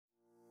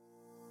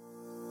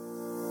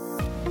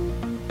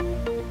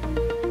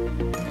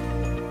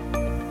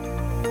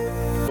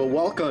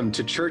Welcome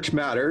to Church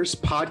Matters,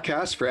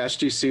 podcast for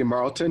SGC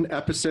Marlton,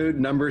 episode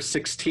number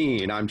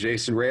 16. I'm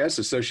Jason Reyes,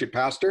 Associate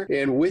Pastor,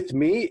 and with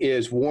me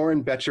is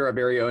Warren Betcher, our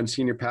very own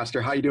Senior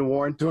Pastor. How you doing,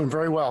 Warren? Doing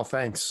very well,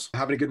 thanks.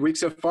 Having a good week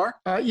so far?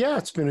 Yeah,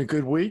 it's been a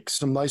good week.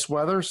 Some nice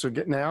weather, so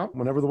getting out.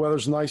 Whenever the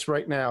weather's nice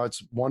right now,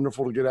 it's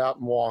wonderful to get out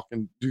and walk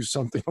and do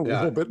something a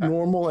little bit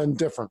normal and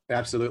different.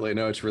 Absolutely.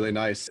 No, it's really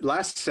nice.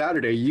 Last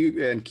Saturday,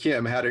 you and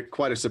Kim had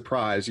quite a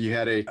surprise. You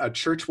had a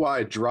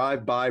church-wide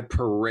drive-by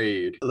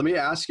parade. Let me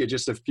ask you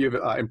just a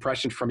few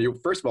impressions from you.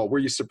 First of all, were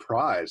you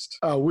surprised?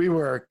 We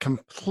were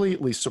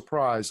completely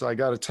surprised. I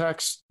got a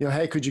text,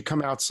 hey, could you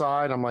come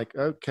outside? I'm like,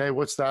 okay,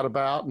 what's that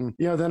about? And,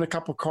 then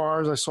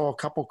I saw a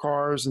couple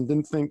cars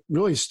and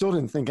still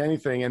didn't think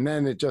anything. And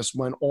then it just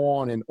went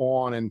on.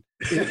 And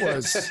it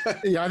was,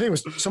 I think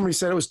somebody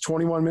said it was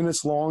 21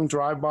 minutes long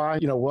drive-by,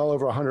 well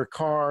over 100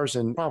 cars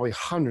and probably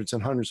hundreds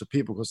and hundreds of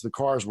people because the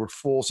cars were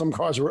full. Some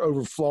cars were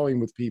overflowing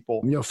with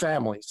people,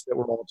 families that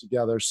were all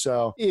together.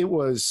 So it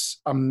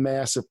was a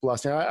massive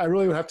blessing. I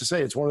really would have to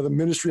say it's one of the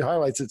ministry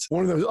highlights. It's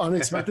one of those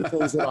unexpected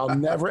things that I'll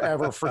never,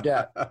 ever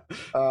forget.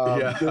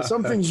 There's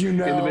some things in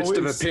the midst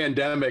of a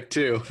pandemic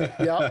too.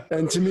 Yeah.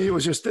 And to me, it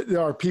was just,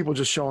 there are people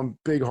just showing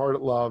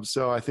big-hearted love.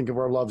 So I think of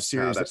our love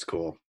series. That's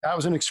cool. That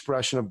was an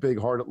expression of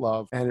big-hearted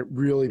love, and it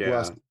really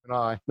blessed me and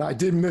I. Now, I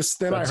did miss,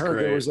 then I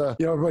heard there was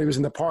everybody was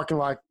in the parking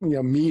lot,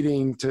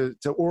 meeting to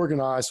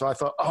organize. So I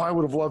thought, I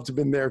would have loved to have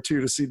been there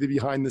too, to see the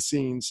behind the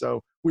scenes.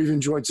 So we've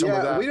enjoyed some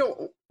of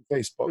that.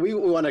 Facebook. We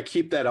want to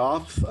keep that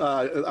off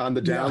on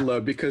the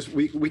download because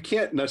we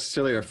can't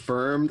necessarily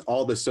affirm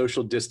all the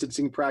social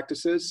distancing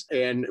practices,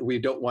 and we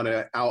don't want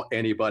to out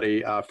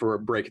anybody for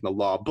breaking the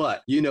law.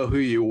 But you know who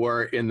you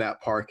were in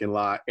that parking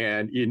lot,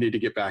 and you need to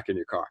get back in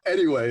your car.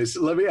 Anyways,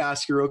 let me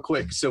ask you real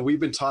quick. So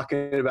we've been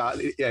talking about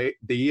the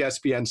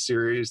ESPN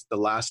series, The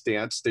Last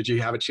Dance. Did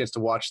you have a chance to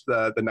watch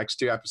the next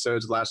two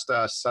episodes last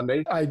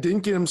Sunday? I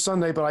didn't get them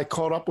Sunday, but I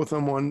caught up with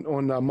them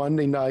on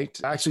Monday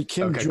night. Actually,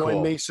 Kim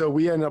joined me, so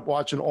we ended up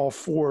watching all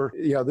four.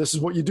 This is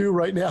what you do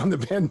right now in the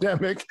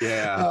pandemic.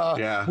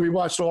 We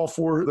watched all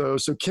four of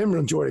those. So Kim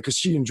enjoyed it because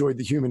she enjoyed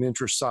the human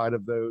interest side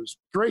of those.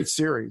 Great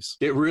series.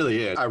 It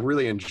really is. I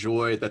really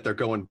enjoy that they're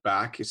going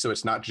back. So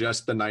it's not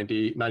just the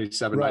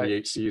 97,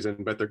 98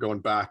 season, but they're going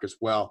back as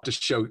well to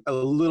show a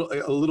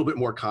little bit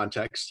more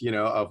context,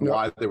 of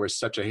why there was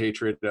such a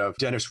hatred of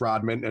Dennis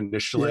Rodman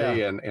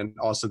initially and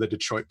also the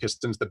Detroit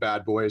Pistons, the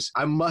bad boys.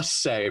 I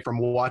must say, from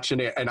watching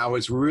it, and I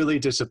was really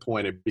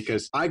disappointed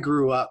because I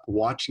grew up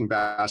watching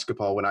basketball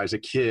when I was a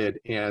kid,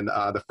 and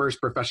the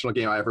first professional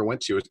game I ever went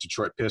to was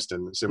Detroit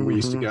Pistons, and we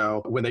used to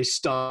go when they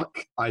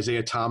stunk.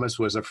 Isaiah Thomas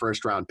was a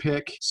first-round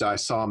pick, so I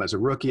saw him as a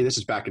rookie. This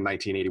is back in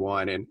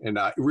 1981, and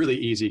really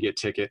easy to get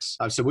tickets.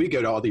 So we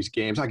go to all these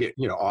games. I get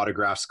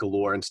autographs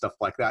galore and stuff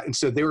like that, and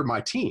so they were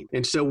my team.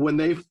 And so when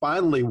they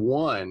finally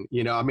won,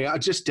 I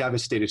just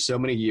devastated so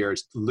many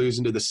years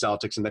losing to the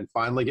Celtics, and then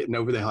finally getting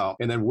over the hump,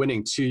 and then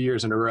winning 2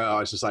 years in a row. I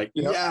was just like,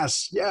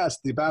 yes,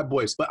 the bad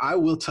boys. But I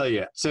will tell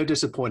you, so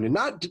disappointed,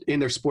 not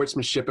in their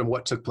sportsmanship and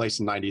what took place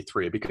in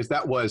 93, because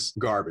that was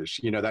garbage.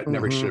 That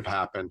never should have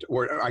happened.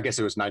 Or I guess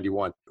it was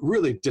 91.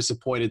 Really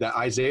disappointed that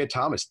Isaiah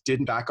Thomas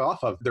didn't back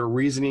off of their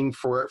reasoning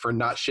for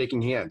not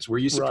shaking hands. Were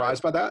you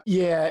surprised by that?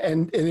 Yeah,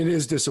 and it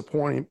is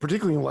disappointing,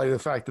 particularly in light of the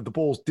fact that the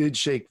Bulls did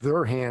shake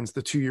their hands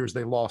the 2 years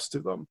they lost to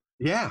them.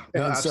 Yeah,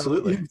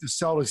 absolutely. So if the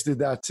Celtics did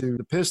that to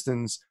the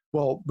Pistons,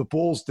 well, the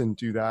Bulls didn't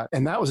do that.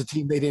 And that was a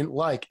team they didn't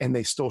like, and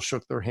they still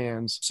shook their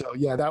hands. So,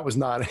 that was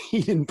not,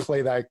 he didn't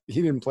play that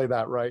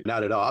right.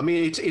 Not at all. I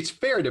mean, it's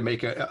fair to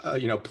make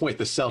a point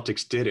the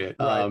Celtics did it,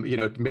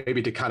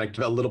 maybe to kind of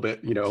a little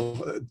bit,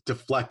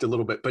 deflect a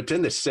little bit. But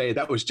then to say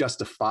that was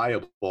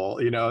justifiable,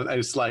 and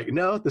it's like,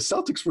 no, the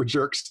Celtics were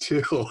jerks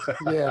too.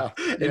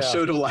 It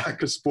showed a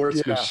lack of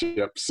sportsmanship.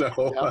 Yeah.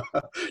 So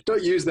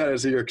don't use that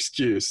as your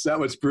excuse. That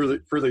was really,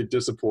 really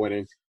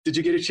disappointing. Did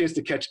you get a chance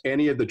to catch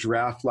any of the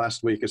draft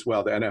last week as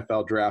well, the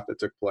NFL draft that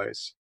took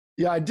place?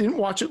 Yeah, I didn't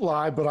watch it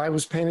live, but I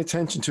was paying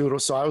attention to it.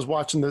 So I was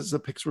watching the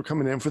picks were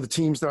coming in for the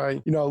teams that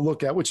I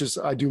look at, which is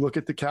I do look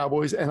at the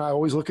Cowboys and I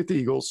always look at the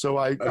Eagles. So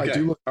I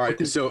do look at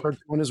the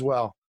one as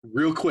well.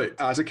 Real quick,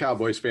 as a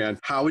Cowboys fan,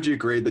 how would you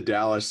grade the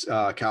Dallas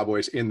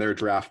Cowboys in their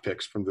draft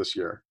picks from this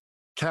year?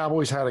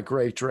 Cowboys had a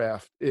great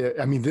draft.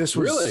 This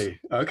was really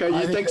okay.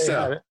 You think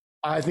so?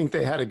 I think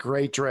they had a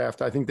great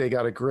draft. I think they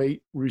got a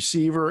great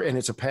receiver, and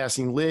it's a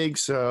passing league.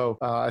 So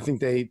I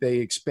think they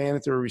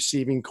expanded their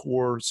receiving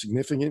core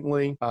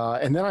significantly.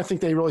 And then I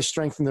think they really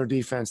strengthened their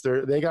defense.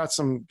 They got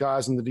some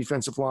guys in the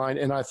defensive line,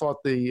 and I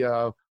thought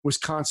the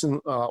Wisconsin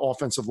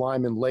offensive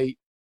lineman late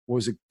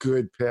was a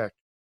good pick.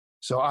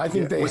 So I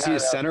think was he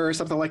a center or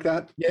something like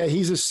that? Yeah,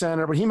 he's a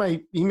center, but he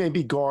may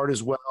be guard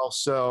as well.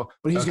 So,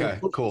 but he's going to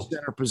put the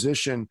center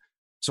position.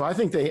 So I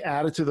think they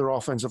added to their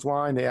offensive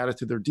line. They added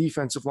to their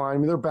defensive line. I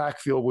mean, their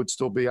backfield would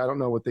still be, I don't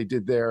know what they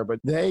did there, but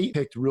they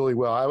picked really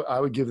well. I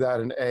would give that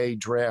an A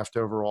draft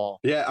overall.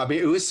 Yeah, I mean,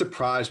 it was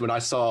surprised when I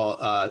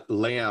saw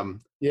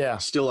Lamb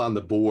still on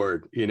the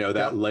board,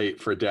 that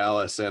late for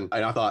Dallas. And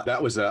I thought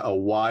that was a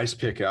wise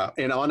pickup.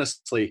 And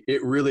honestly,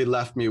 it really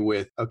left me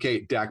with,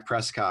 okay, Dak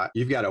Prescott,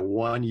 you've got a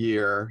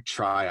 1-year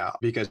tryout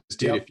because,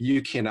 dude, if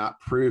you cannot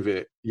prove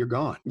it, you're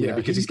gone.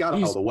 Because he's got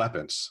all the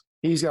weapons.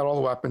 He's got all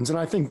the weapons. And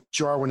I think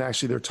Jarwin,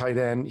 actually, their tight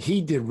end,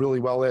 he did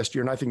really well last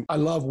year. And I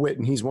love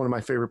Witten. He's one of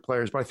my favorite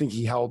players, but I think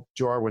he held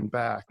Jarwin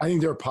back. I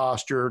think they're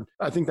postured.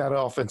 I think that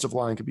offensive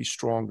line could be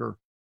stronger.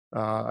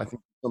 I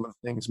think some of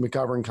the things,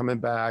 McGovern coming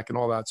back and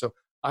all that. So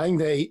I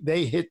think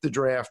they hit the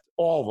draft,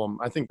 all of them.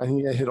 I think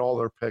they hit all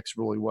their picks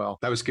really well.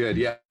 That was good.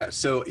 Yeah.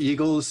 So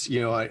Eagles,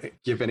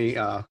 give any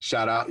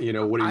shout out, what do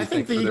you think? I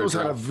think the Eagles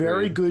had a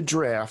very good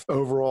draft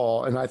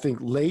overall. And I think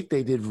late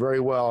they did very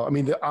well. I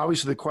mean,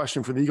 obviously the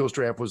question for the Eagles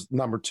draft was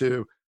number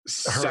 2.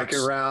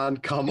 Second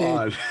round, come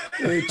on.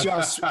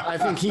 I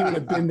think he would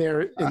have been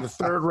there in the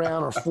 3rd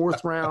round or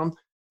 4th round.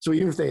 So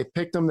even if they had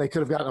picked him, they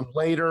could have gotten him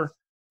later.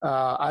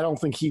 I don't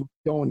think he's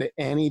going to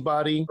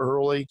anybody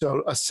early.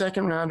 So a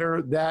second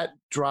rounder, that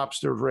drops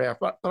their draft.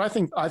 But I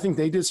think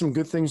they did some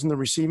good things in the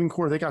receiving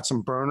core. They got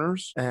some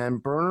burners,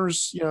 and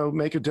burners,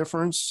 make a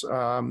difference.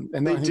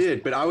 And they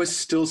did, but I was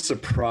still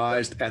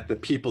surprised at the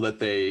people that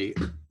they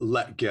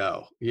let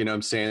go. You know what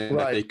I'm saying?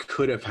 Right. That they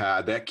could have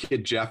had. That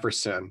kid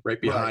Jefferson right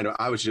behind him.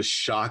 I was just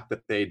shocked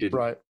that they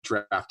didn't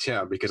draft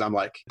him, because I'm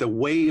like, the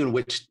way in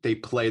which they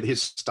played,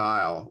 his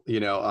style,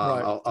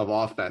 of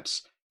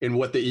offense, in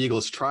what the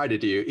Eagles try to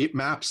do, it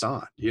maps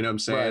on. You know what I'm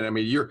saying? Right. I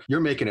mean, you're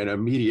making an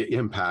immediate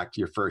impact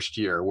your first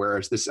year,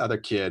 whereas this other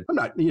kid, I'm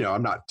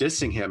not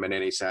dissing him in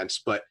any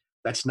sense, but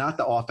that's not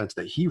the offense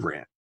that he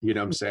ran. You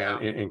know what I'm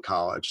saying, in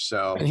college.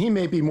 So, and he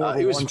may be more.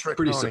 It was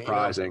pretty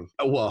surprising.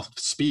 Well,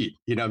 speed.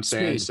 You know what I'm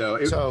saying.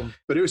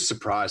 But it was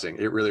surprising.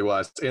 It really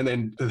was. And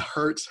then it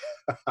hurts.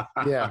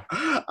 Yeah.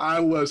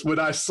 When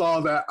I saw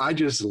that, I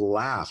just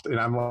laughed, and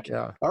I'm like,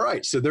 all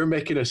right. So they're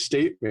making a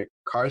statement.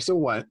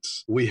 Carson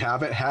Wentz, we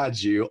haven't had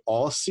you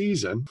all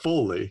season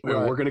fully.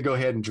 Right. We're going to go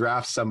ahead and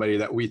draft somebody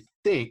that we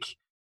think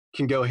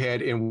can go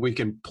ahead and we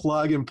can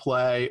plug and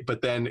play.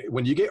 But then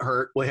when you get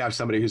hurt, we'll have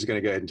somebody who's going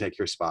to go ahead and take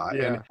your spot.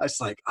 Yeah. And it's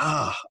like,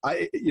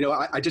 I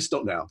just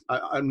don't know.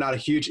 I'm not a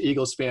huge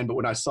Eagles fan, but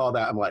when I saw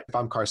that, I'm like, if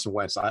I'm Carson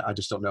Wentz, I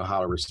just don't know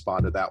how to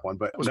respond to that one.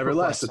 But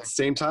nevertheless, at the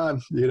same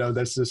time,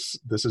 this is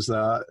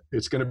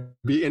it's going to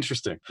be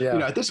interesting. Yeah.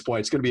 At this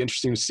point, it's going to be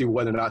interesting to see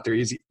whether or not there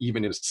is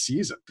even a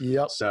season.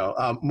 Yep.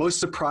 So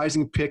most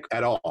surprising pick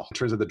at all in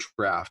terms of the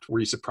draft. Were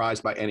you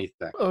surprised by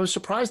anything? I was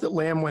surprised that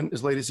Lamb went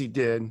as late as he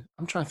did.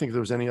 I'm trying to think if there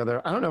was any other.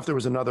 I don't know if there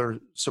was another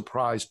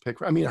surprise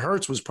pick. I mean,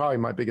 Hurts was probably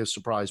my biggest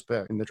surprise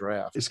pick in the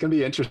draft. It's going to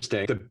be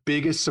interesting. The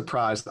biggest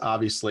surprise,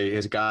 obviously,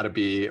 has got to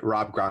be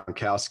Rob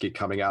Gronkowski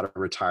coming out of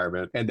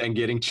retirement and then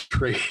getting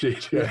traded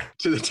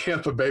to the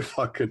Tampa Bay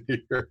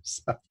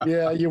Buccaneers.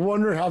 Yeah, you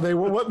wonder how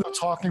what the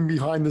talking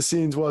behind the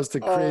scenes was to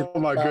create.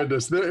 Oh, my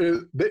goodness.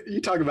 You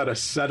talk about a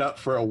setup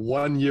for a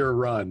 1-year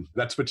run.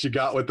 That's what you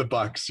got with the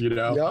Bucs,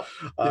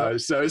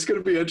 Yep. So it's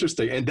going to be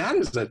interesting. And that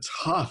is a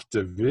tough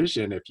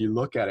division if you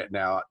look at it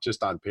now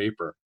just on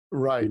paper.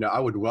 Right. I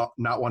would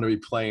not want to be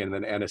playing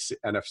in an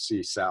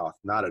NFC South.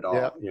 Not at all.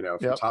 Yep.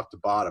 From top to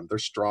bottom, they're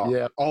strong.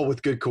 Yep. All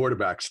with good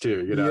quarterbacks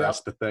too.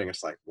 That's the thing.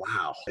 It's like,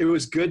 wow. It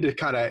was good to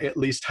kind of at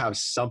least have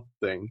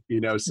something,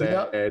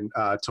 and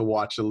to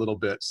watch a little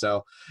bit.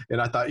 So, and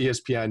I thought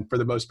ESPN for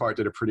the most part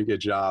did a pretty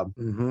good job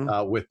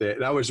with it.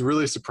 And I was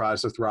really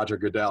surprised with Roger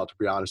Goodell, to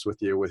be honest with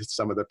you, with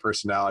some of the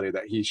personality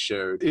that he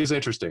showed. It was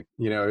interesting.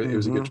 It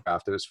was a good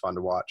draft. It was fun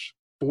to watch.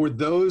 For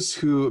those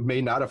who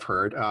may not have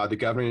heard, the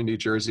governor in New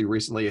Jersey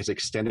recently has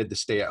extended the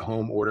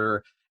stay-at-home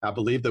order. I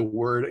believe the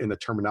word in the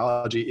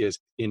terminology is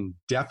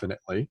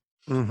indefinitely.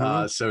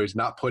 So he's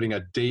not putting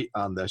a date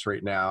on this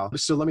right now.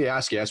 So let me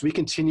ask you, as we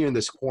continue in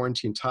this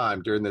quarantine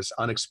time, during this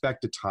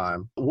unexpected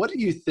time, what do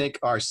you think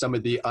are some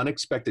of the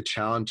unexpected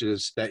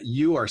challenges that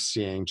you are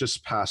seeing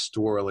just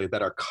pastorally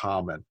that are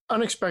common?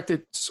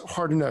 Unexpected, it's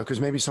hard to know because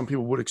maybe some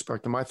people would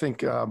expect them. I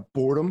think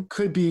boredom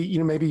could be,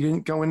 maybe you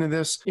didn't go into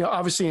this.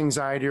 Obviously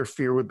anxiety or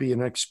fear would be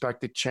an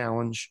expected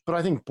challenge. But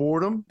I think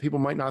boredom, people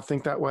might not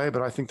think that way,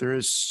 but I think there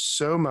is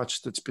so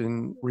much that's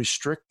been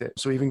restricted.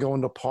 So even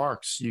going to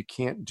parks, you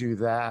can't do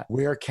that.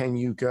 Where can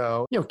you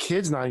go?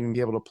 Kids not even be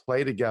able to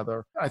play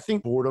together. I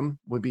think boredom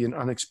would be an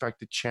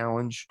unexpected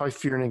challenge. Probably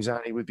fear and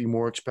anxiety would be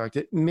more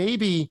expected.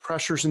 Maybe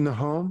pressures in the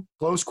home,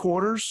 close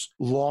quarters,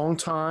 long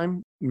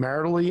time,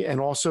 maritally, and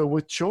also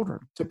with children,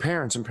 to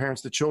parents and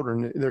parents to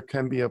children. There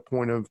can be a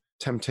point of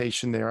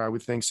temptation there, I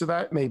would think. So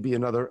that may be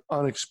another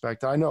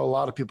unexpected. I know a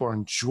lot of people are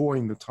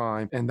enjoying the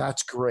time, and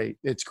that's great.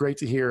 It's great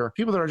to hear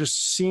people that are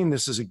just seeing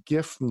this as a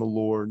gift from the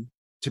Lord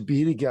to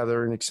be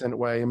together in an extended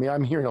way. I mean,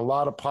 I'm hearing a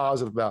lot of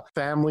positive about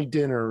family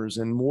dinners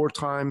and more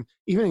time,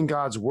 even in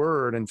God's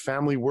word, and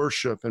family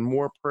worship and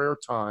more prayer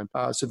time.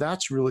 So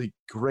that's really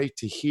great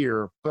to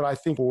hear. But I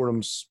think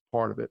boredom's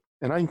part of it.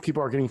 And I think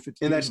people are getting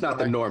fatigued. And that's not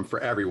the norm for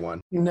everyone.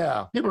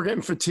 No, people are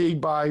getting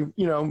fatigued by,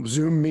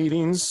 Zoom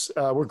meetings.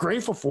 We're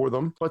grateful for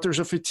them, but there's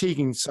a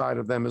fatiguing side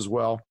of them as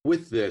well.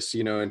 With this,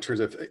 in terms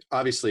of,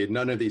 obviously,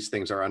 none of these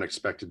things are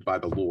unexpected by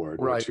the Lord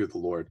or to the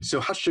Lord. So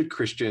how should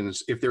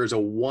Christians, if there is a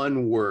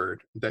one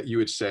word that you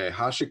would say,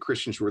 how should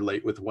Christians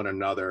relate with one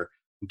another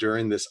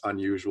during this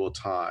unusual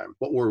time?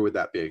 What word would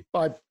that be?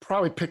 I'd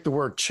probably pick the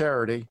word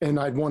charity, and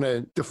I'd want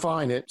to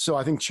define it. So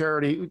I think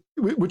charity,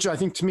 which I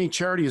think to me,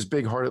 charity is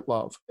big-hearted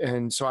love.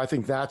 And so I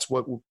think that's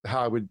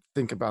how I would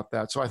think about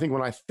that. So I think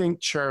when I think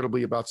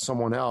charitably about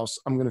someone else,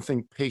 I'm going to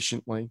think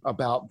patiently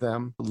about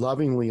them,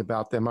 lovingly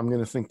about them. I'm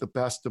going to think the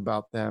best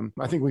about them.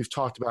 I think we've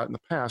talked about it in the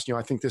past.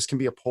 I think this can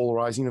be a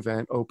polarizing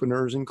event,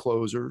 openers and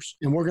closers,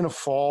 and we're going to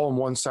fall on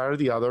one side or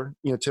the other.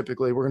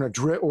 Typically we're going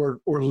to drift or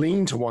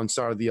lean to one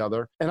side or the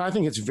other. And I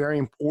think it's very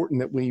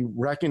important that we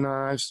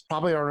recognize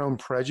probably our own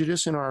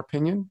prejudice in our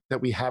opinion,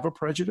 that we have a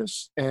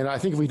prejudice. And I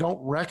think if we don't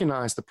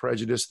recognize the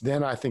prejudice,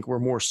 then I think we're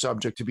more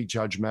subject to be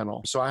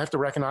judgmental. So I have to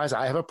recognize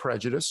I have a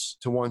prejudice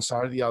to one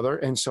side or the other.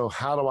 And so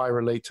how do I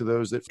relate to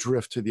those that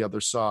drift to the other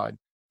side?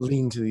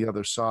 Lean to the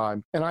other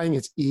side. And I think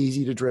it's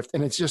easy to drift,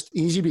 and it's just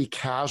easy to be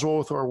casual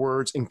with our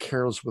words and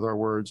careless with our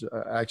words.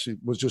 Actually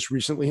was just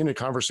recently in a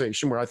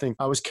conversation where I think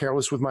I was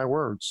careless with my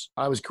words.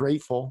 I was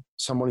grateful.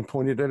 Somebody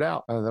pointed it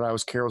out that I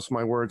was careless with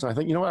my words. And I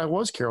think, I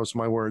was careless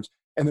with my words.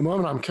 And the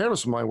moment I'm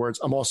careless with my words,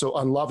 I'm also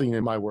unloving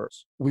in my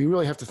words. We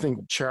really have to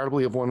think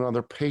charitably of one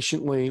another,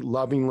 patiently,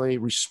 lovingly,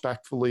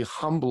 respectfully,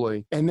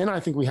 humbly. And then I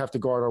think we have to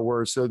guard our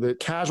words so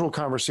that casual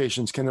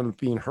conversations can end up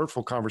being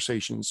hurtful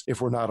conversations if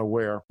we're not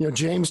aware.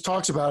 James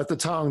talks about it, the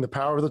tongue, the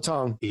power of the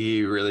tongue.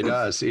 He really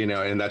does,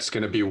 and that's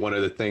going to be one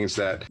of the things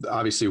that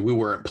obviously we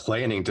weren't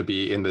planning to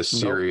be in this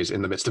series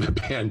in the midst of a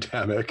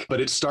pandemic, but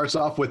it starts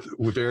off with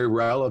very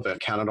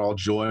relevant. Count it all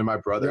joy, my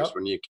brothers,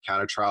 when you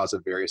encounter trials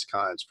of various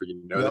kinds, for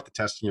you know that the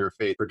testing of your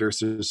faith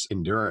produces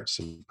endurance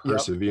and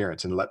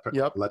perseverance, and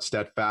let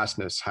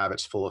steadfastness have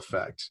its full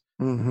effect.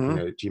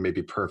 You may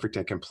be perfect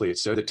and complete.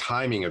 So the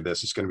timing of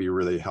this is going to be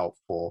really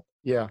helpful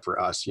for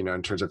us,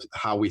 in terms of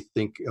how we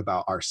think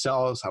about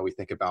ourselves, how we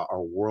think about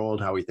our world,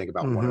 how we think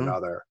about one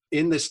another.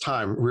 In this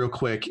time, real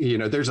quick,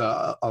 there's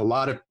a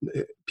lot of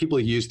people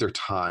use their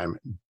time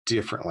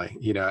differently.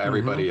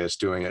 Everybody is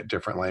doing it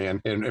differently.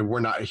 And we're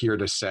not here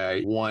to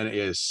say one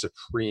is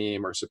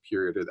supreme or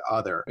superior to the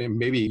other. And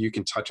maybe you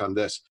can touch on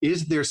this.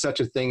 Is there such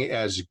a thing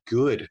as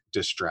good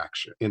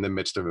distraction in the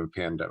midst of a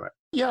pandemic?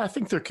 Yeah, I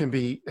think there can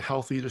be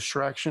healthy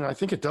distraction. I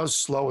think it does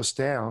slow us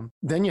down.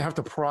 Then you have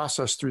to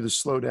process through the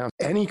slowdown.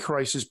 Any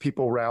crisis,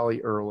 people rally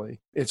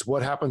early. It's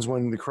what happens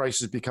when the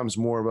crisis becomes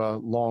more of a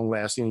long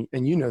lasting,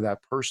 and you know that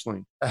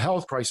personally. A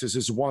health crisis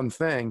is one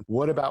thing.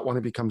 What about when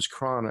it becomes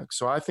chronic?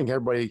 So I think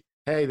everybody,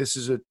 hey, this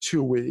is a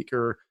 2-week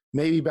or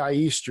maybe by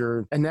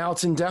Easter, and now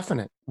it's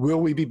indefinite. Will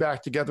we be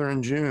back together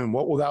in June?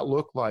 What will that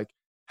look like?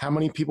 How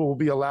many people will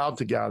be allowed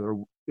to gather?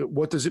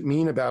 What does it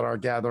mean about our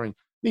gathering?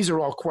 These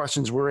are all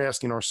questions we're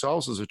asking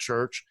ourselves as a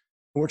church.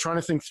 And we're trying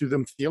to think through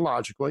them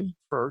theologically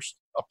first,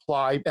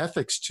 apply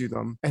ethics to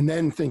them, and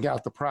then think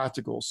out the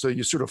practicals. So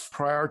you sort of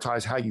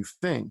prioritize how you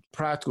think.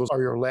 Practicals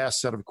are your last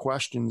set of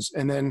questions.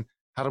 And then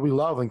how do we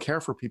love and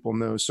care for people in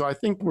those? So I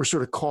think we're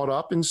sort of caught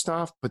up in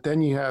stuff, but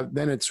then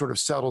it sort of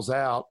settles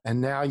out, and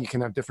now you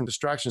can have different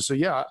distractions. So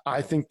yeah,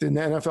 I think the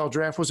NFL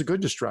draft was a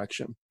good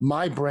distraction.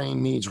 My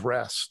brain needs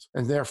rest,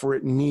 and therefore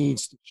it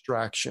needs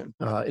distraction.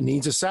 It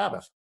needs a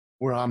Sabbath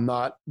where I'm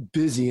not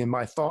busy in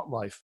my thought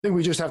life. I think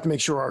we just have to make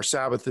sure our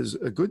Sabbath is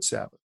a good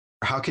Sabbath.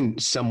 How can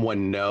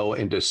someone know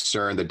and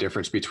discern the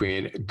difference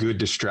between good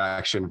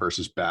distraction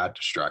versus bad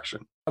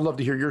distraction? I'd love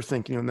to hear your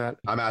thinking on that.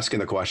 I'm asking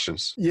the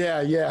questions.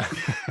 Yeah.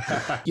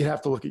 You'd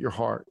have to look at your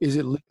heart.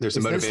 There's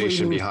a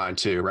motivation behind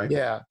too, right?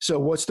 Yeah. So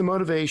what's the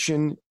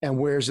motivation and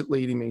where is it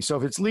leading me? So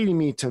if it's leading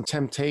me to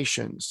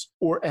temptations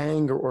or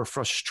anger or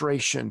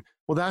frustration,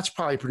 well, that's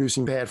probably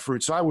producing bad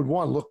fruit. So I would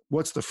want to look,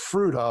 what's the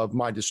fruit of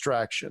my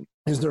distraction?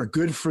 Is there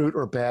good fruit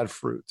or bad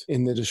fruit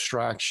in the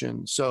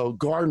distraction? So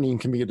gardening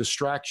can be a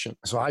distraction.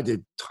 So I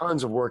did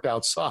tons of work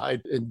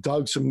outside and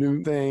dug some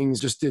new things,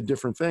 just did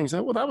different things.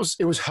 And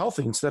it was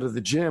healthy instead of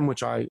the gym,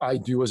 which I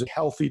do as a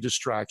healthy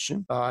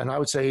distraction. And I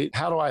would say,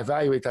 how do I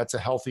evaluate that's a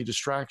healthy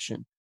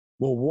distraction?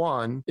 Well,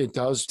 one, it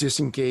does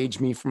disengage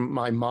me from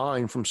my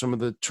mind from some of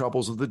the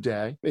troubles of the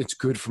day. It's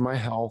good for my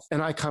health.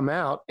 And I come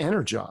out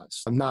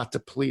energized. I'm not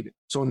depleted.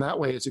 So in that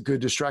way, it's a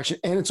good distraction.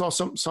 And it's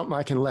also something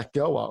I can let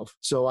go of.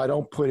 So I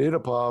don't put it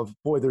above,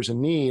 boy, there's a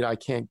need. I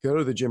can't go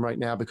to the gym right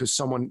now because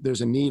there's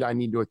a need I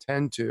need to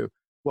attend to.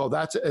 Well,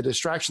 that's a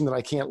distraction that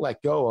I can't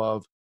let go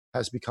of,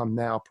 has become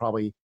now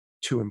probably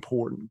too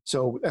important.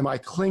 So am I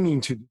clinging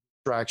to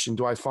distraction?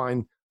 Do I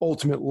find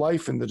ultimate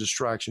life in the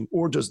distraction,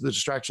 or does the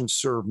distraction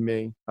serve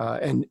me?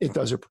 And it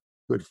does it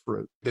good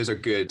fruit. Those are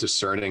good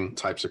discerning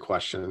types of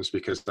questions,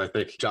 because I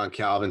think John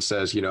Calvin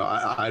says,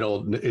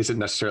 idol isn't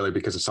necessarily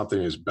because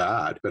something is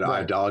bad, but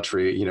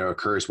idolatry,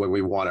 occurs when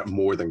we want it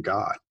more than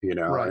God,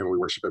 and we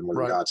worship it more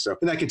than God. So,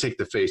 and that can take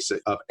the face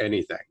of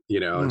anything,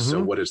 and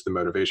so what is the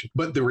motivation?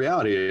 But the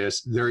reality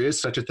is there is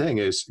such a thing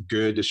as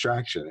good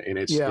distraction, and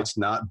it's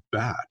not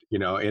bad,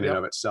 in and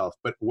of itself,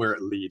 but where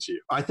it leads you.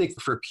 I think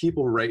for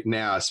people right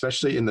now,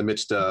 especially in the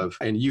midst of,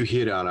 and you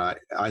hit on it,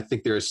 I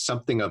think there is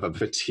something of a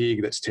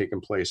fatigue that's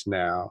taken place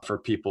now for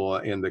people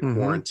in the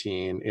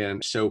quarantine.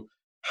 And so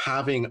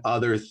having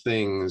other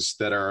things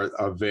that are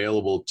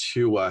available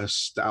to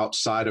us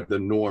outside of the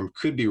norm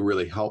could be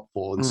really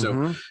helpful. And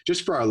so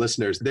just for our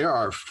listeners, there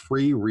are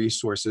free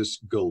resources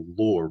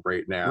galore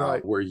right now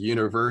where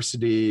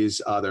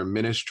universities, other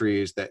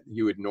ministries that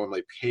you would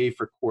normally pay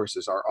for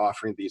courses are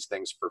offering these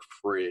things for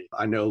free.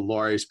 I know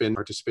Laurie's been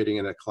participating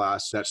in a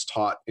class that's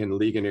taught in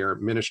Ligonier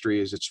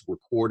Ministries. It's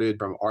recorded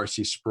from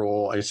R.C.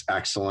 Sproul. It's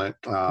excellent.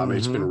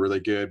 It's been really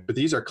good. But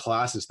these are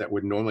classes that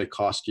would normally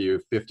cost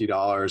you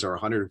 $50 or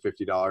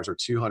 $150 or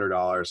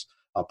 $200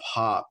 a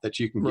pop that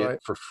you can get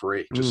for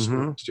free.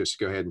 Just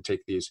go ahead and take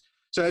these.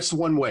 So that's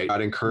one way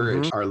I'd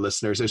encourage our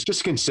listeners is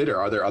just consider,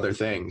 are there other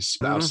things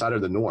outside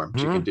of the norm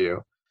you can do?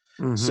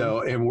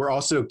 So, and we're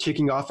also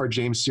kicking off our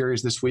James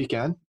series this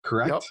weekend,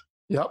 correct?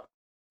 Yep.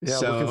 Yeah,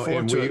 so,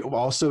 and we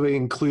also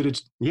included,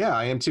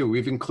 I am too.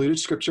 We've included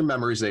scripture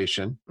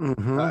memorization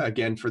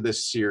again for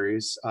this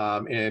series.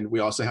 And we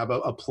also have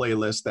a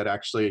playlist that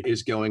actually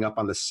is going up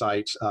on the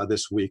site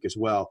this week as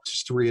well.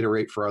 Just to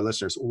reiterate for our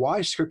listeners, why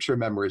scripture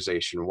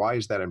memorization? Why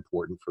is that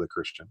important for the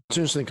Christian? It's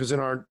interesting because in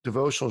our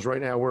devotionals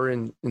right now, we're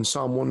in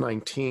Psalm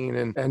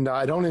 119. And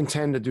I don't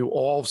intend to do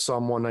all of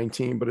Psalm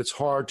 119, but it's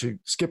hard to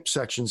skip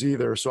sections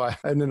either. So I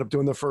ended up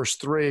doing the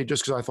first 3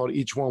 just because I thought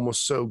each one was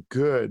so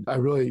good. I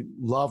really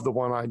love the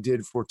one I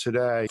did for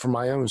today for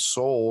my own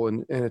soul.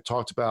 And it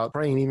talked about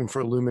praying even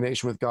for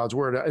illumination with God's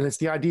word. And it's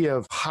the idea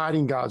of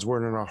hiding God's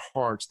word in our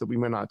hearts that we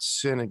may not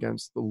sin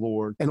against the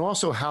Lord. And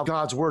also how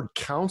God's word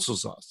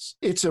counsels us.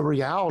 It's a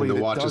reality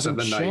that doesn't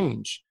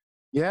change.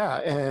 Yeah,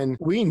 and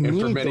we need.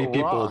 And for many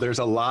people, there's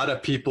a lot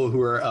of people who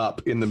are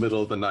up in the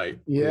middle of the night,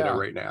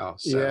 right now.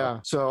 So.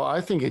 So I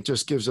think it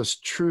just gives us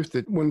truth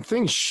that when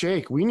things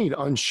shake, we need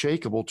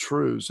unshakable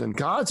truths, and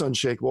God's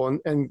unshakable,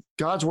 and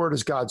God's word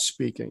is God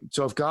speaking.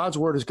 So if God's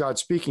word is God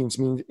speaking, it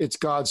means it's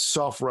God's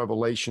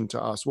self-revelation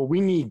to us. Well,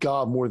 we need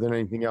God more than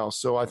anything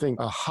else. So I think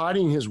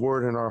hiding His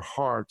word in our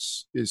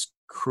hearts is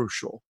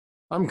crucial.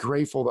 I'm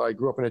grateful that I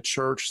grew up in a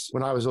church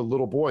when I was a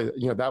little boy.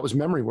 That was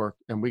memory work.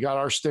 And we got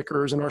our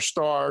stickers and our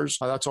stars.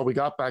 That's all we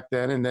got back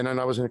then. And then when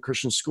I was in a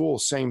Christian school,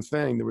 same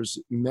thing. There was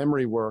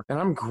memory work. And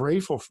I'm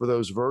grateful for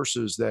those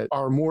verses that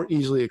are more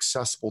easily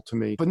accessible to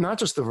me. But not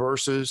just the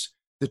verses,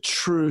 the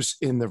truths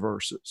in the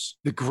verses,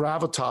 the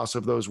gravitas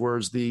of those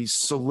words, the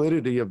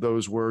solidity of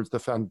those words, the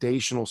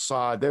foundational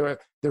side. They're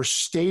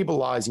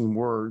stabilizing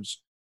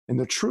words. And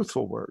the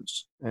truthful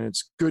words. And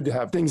it's good to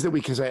have things that we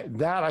can say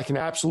that I can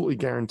absolutely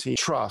guarantee,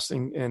 trust,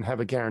 and have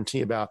a guarantee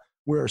about,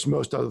 whereas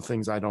most other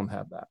things I don't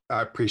have that.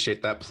 I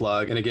appreciate that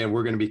plug. And again,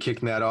 we're going to be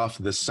kicking that off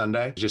this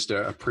Sunday. Just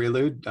a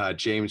prelude,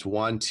 James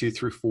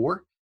 1:2-4.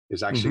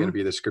 Is actually going to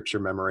be the scripture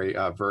memory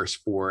verse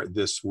for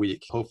this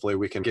week. Hopefully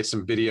we can get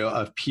some video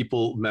of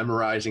people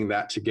memorizing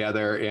that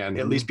together and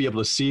at least be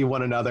able to see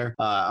one another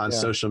on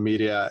social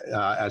media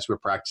as we're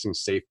practicing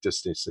safe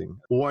distancing.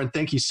 Warren,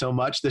 thank you so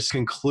much. This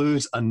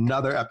concludes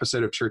another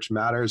episode of Church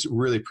Matters.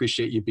 Really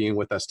appreciate you being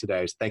with us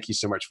today. Thank you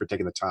so much for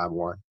taking the time,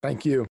 Warren.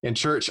 Thank you. And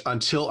church,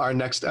 until our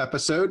next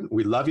episode,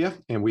 we love you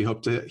and we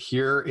hope to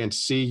hear and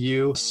see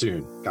you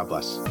soon. God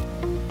bless.